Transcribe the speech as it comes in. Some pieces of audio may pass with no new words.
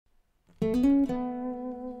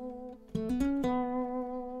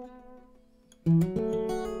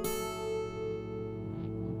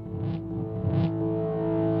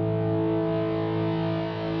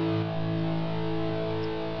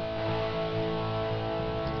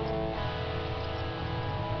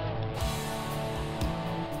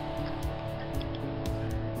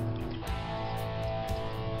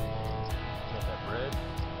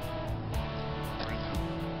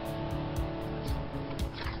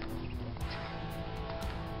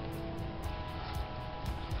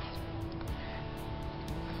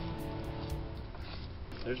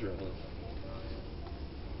There's Roland.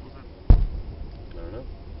 I don't know.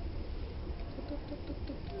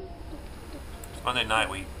 Monday night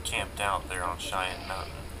we camped out there on Cheyenne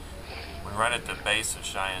Mountain. When right at the base of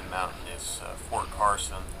Cheyenne Mountain is Fort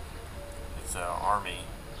Carson. It's an Army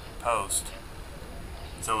post.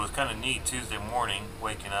 So it was kind of neat Tuesday morning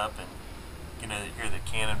waking up and you know, hear the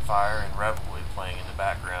cannon fire and revelry playing in the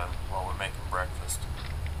background while we're making breakfast.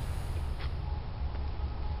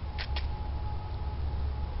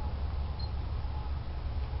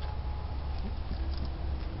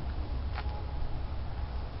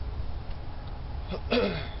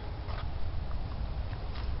 Here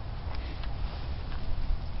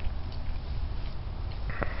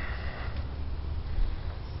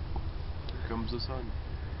comes the sun.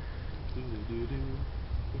 Doo -doo -doo -doo.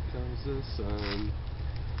 Here comes the sun.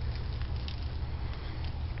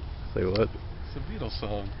 Say what? It's a Beatles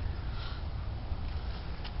song.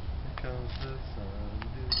 Here comes the sun. Doo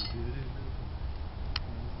 -doo -doo -doo.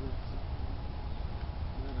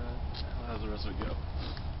 How's the rest of it go?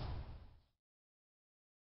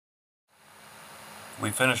 We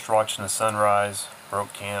finished watching the sunrise,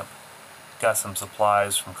 broke camp, got some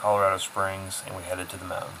supplies from Colorado Springs, and we headed to the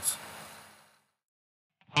mountains.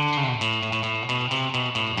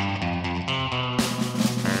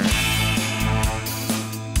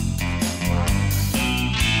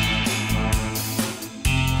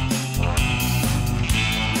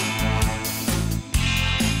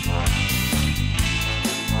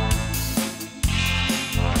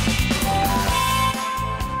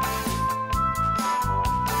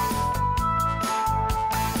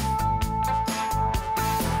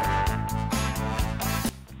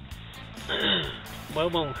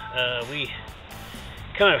 Well, we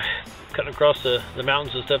kind of cut across the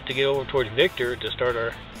mountains and stuff to get over towards Victor to start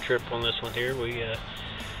our trip on this one here. We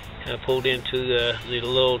kind of pulled into the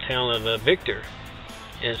little town of Victor,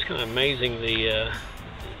 and it's kind of amazing the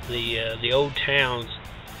old towns,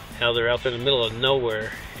 how they're out there in the middle of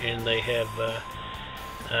nowhere, and they have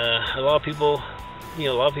a lot of people, you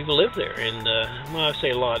know, a lot of people live there, and well, I say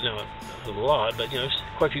a lot, no, a lot, but you know, there's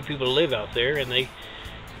quite a few people live out there, and they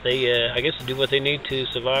I guess do what they need to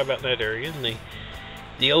survive out in that area. And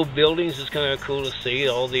the old buildings is kind of cool to see,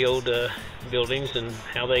 all the old buildings and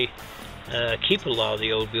how they keep a lot of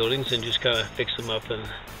the old buildings and just kind of fix them up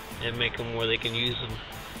and make them where they can use them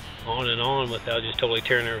on and on without just totally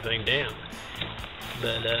tearing everything down.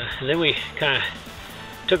 But and then we kind of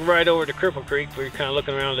took a ride over to Cripple Creek. We were kind of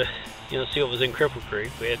looking around to, you know, see what was in Cripple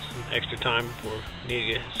Creek. We had some extra time before we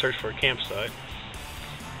needed to search for a campsite,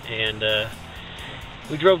 and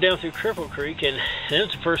we drove down through Cripple Creek, and it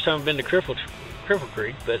was the first time I've been to Cripple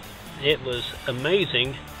Creek, but it was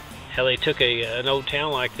amazing how they took an old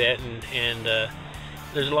town like that, and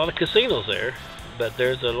there's a lot of casinos there, but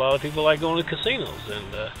there's a lot of people like going to casinos,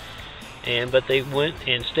 but they went,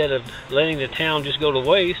 instead of letting the town just go to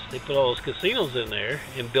waste, they put all those casinos in there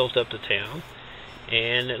and built up the town,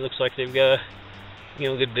 and it looks like they've got, you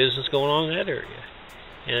know, good business going on in that area,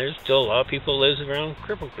 and there's still a lot of people that live around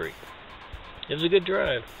Cripple Creek. It was a good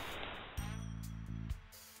drive.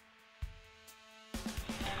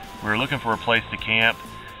 We were looking for a place to camp,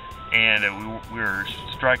 and we were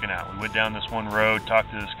striking out. We went down this one road,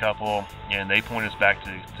 talked to this couple, and they pointed us back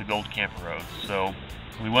to Gold Camper Road. So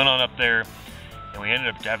we went on up there, and we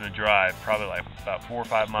ended up having to drive probably like about 4 or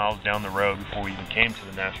 5 miles down the road before we even came to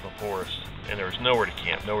the National Forest. And there was nowhere to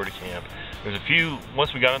camp, nowhere to camp. There's a few,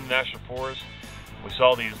 once we got in the National Forest, we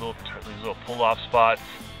saw these little pull-off spots,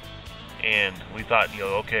 and we thought, you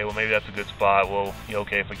know, okay, well, maybe that's a good spot. Well, you know,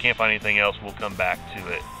 okay, if we can't find anything else, we'll come back to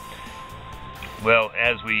it. Well,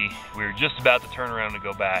 as we were just about to turn around to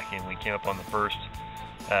go back, and we came up on the first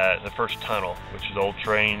tunnel, which is old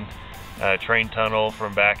train tunnel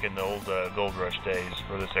from back in the old gold rush days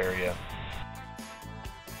for this area.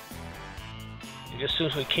 As soon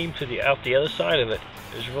as we came to out the other side of it,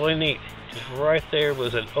 it was really neat. Just right there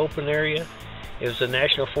was an open area. It was a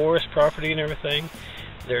National Forest property and everything.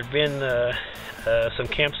 There had been some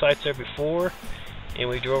campsites there before, and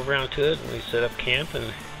we drove around to it and we set up camp,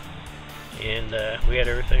 and and we had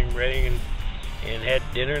everything ready and had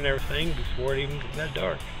dinner and everything before it even got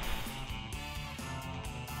dark.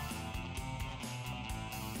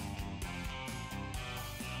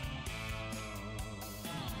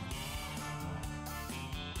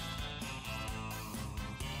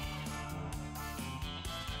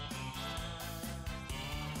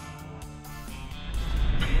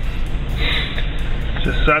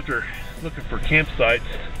 Just after looking for campsites,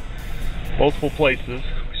 multiple places,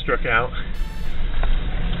 we struck out.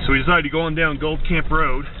 So we decided to go on down Gold Camp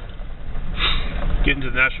Road, get into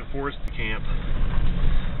the National Forest to camp.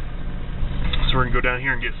 So we're gonna go down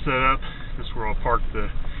here and get set up. This is where I'll park the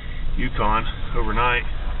Yukon overnight.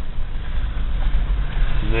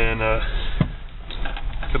 And then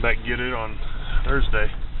come back and get it on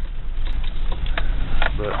Thursday.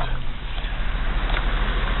 But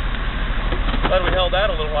glad we held out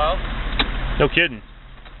a little while. No kidding.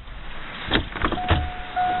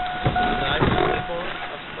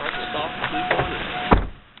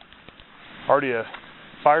 Already a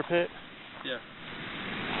fire pit? Yeah.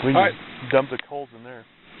 We can just dump the coals in there.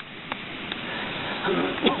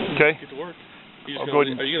 Okay. Get to work.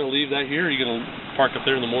 Are you going to leave that here, or are you going to park up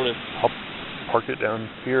there in the morning? I'll park it down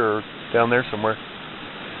here or down there somewhere.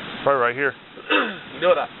 Probably right here. You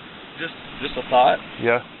know what? Just a thought.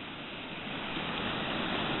 Yeah.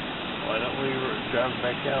 Why don't we drive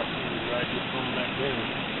back out and ride this one back in?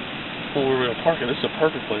 Well, where we're going to park it, this is a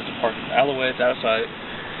perfect place to park it. Alleyway, it's outside.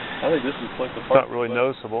 I think this is the place to park. It's not really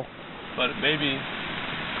noticeable. But maybe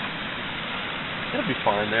it'll be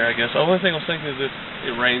fine there, I guess. The only thing I was thinking is if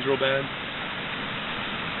it rains real bad.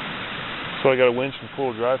 So I got a winch and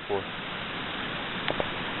four-wheel drive for.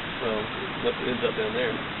 Well, it ends up down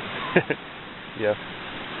there. Yeah.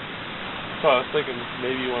 So I was thinking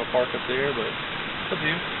maybe you want to park up there, but it's up to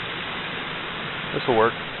you. This will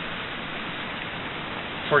work.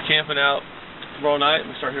 If we're camping out tomorrow night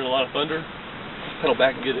and we start hearing a lot of thunder, pedal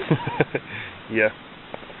back and get it. Yeah.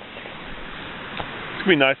 It's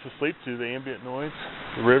gonna be nice to sleep to, the ambient noise,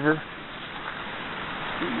 the river.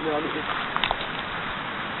 You know, I was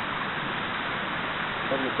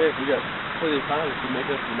gonna say, if we got plenty of time, if we make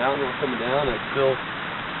it up to the mountain or coming down, and still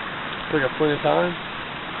we got plenty of time.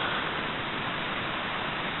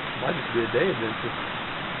 Might just be a day adventure.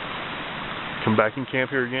 Come back and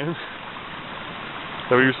camp here again? Is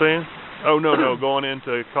that what you're saying? Oh, no, going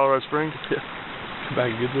into Colorado Springs? Yeah. Come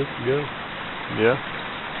back and get this and go. Yeah.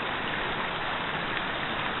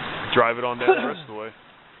 Drive it on down the rest of the way.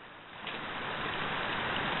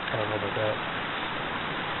 I don't know about that.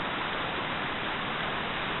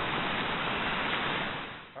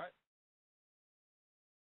 Alright.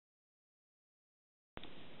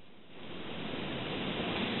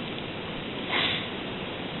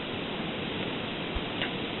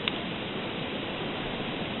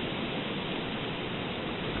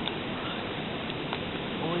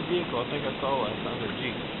 Only vehicle I think I saw last time was a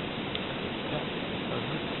Jeep.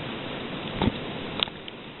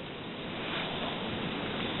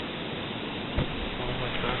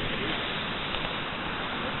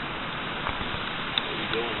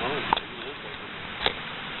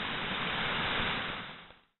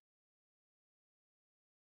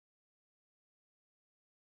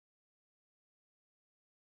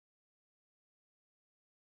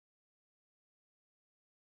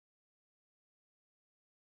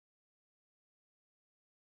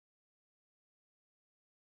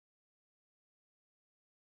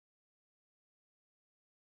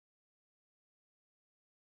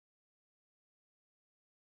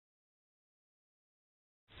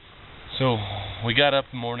 So we got up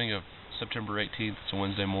the morning of September 18th, it's a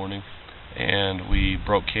Wednesday morning, and we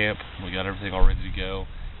broke camp. We got everything all ready to go,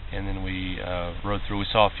 and then we rode through. We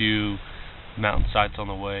saw a few mountain sites on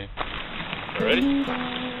the way. Ready?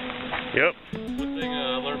 Yep. One thing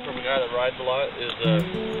I learned from a guy that rides a lot is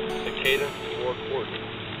the cadence is more important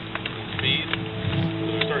than speed.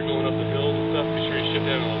 So we start going up the hills and stuff, be sure you shift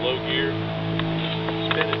down in a low gear,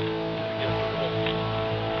 spin it, and get up the hill.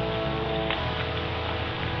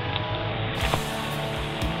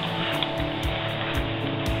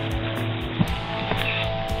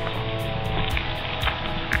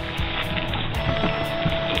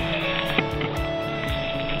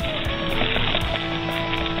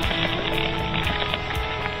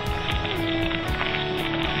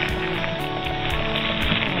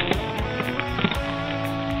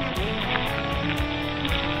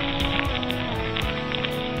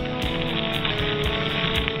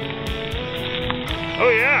 Oh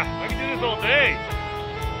yeah, I can do this all day.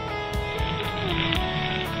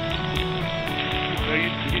 So you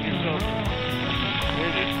get yourself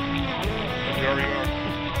winded. You already are.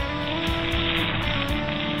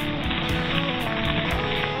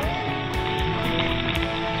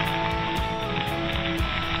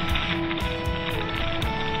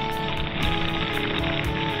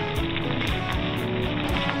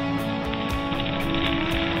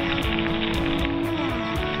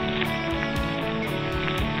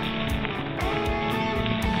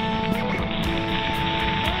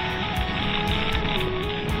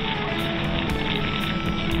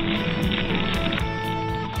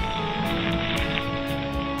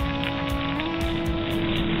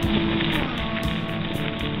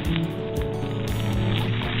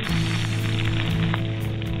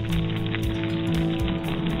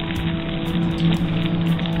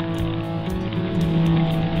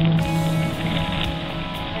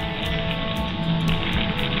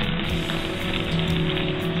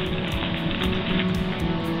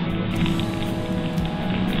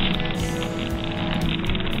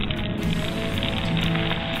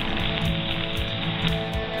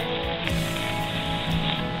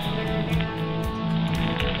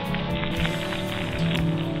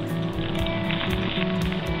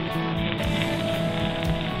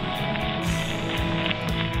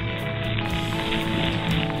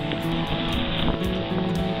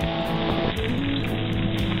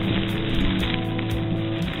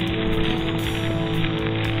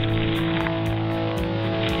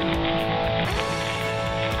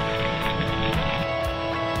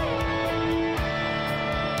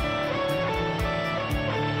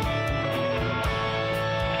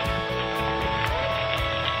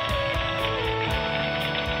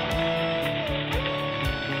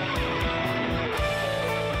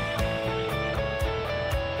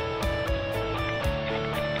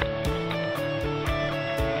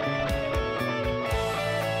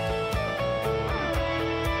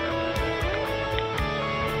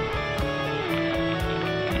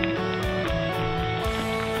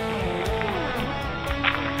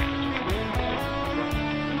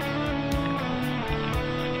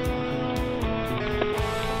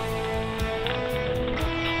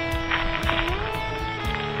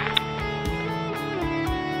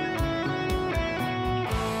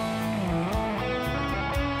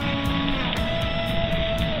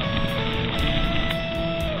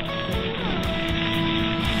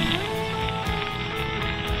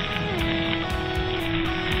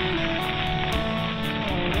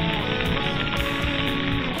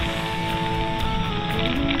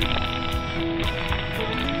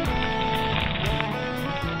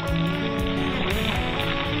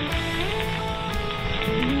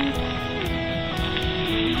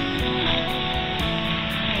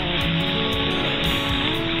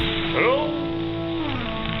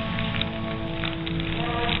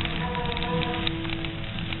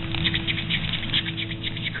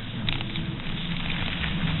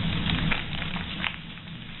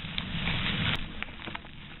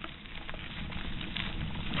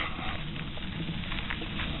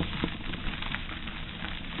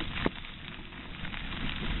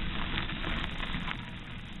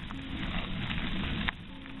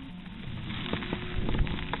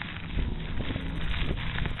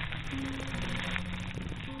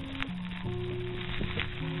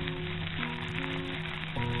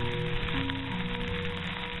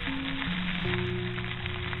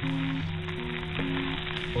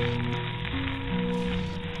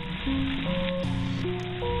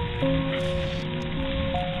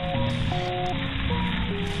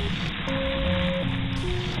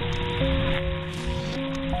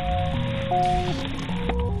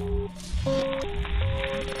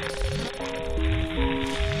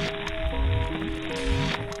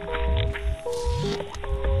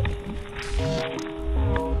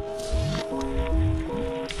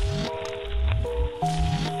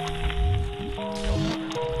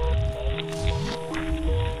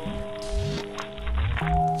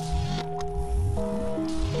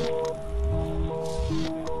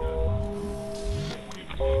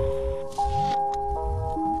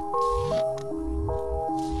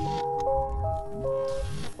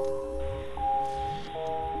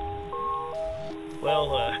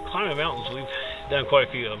 Well, climbing mountains, we've done quite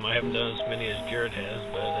a few of them. I haven't done as many as Jared has,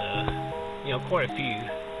 but you know, quite a few.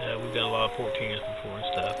 We've done a lot of 14ers before and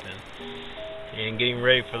stuff, and getting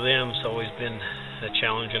ready for them has always been a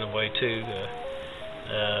challenge in a way too.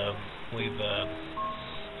 We've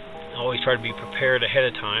always tried to be prepared ahead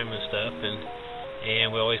of time and stuff,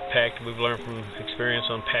 and we always packed. We've learned from experience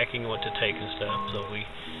on packing what to take and stuff. So we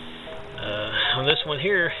on this one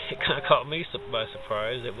here, it kind of caught me by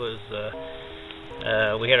surprise. It was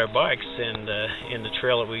we had our bikes, and the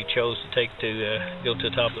trail that we chose to take to go to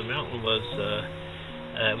the top of the mountain was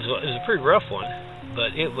it was a pretty rough one,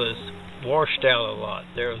 but it was washed out a lot.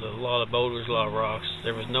 There was a lot of boulders, a lot of rocks.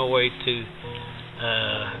 There was no way to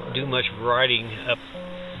do much riding up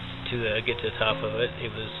to get to the top of it.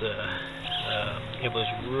 It was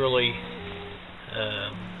really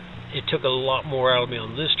it took a lot more out of me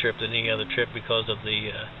on this trip than any other trip because of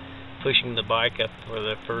the pushing the bike up for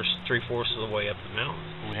the first 3/4 of the way up the mountain.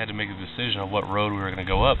 We had to make a decision on what road we were going to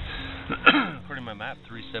go up. According to my map,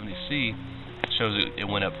 370C shows it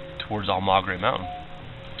went up towards Almagre Mountain,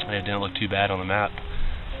 and it didn't look too bad on the map,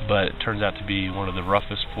 but it turns out to be one of the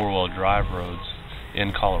roughest four-wheel drive roads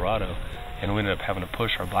in Colorado, and we ended up having to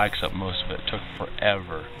push our bikes up most of it. It took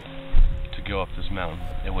forever to go up this mountain.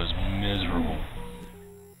 It was miserable.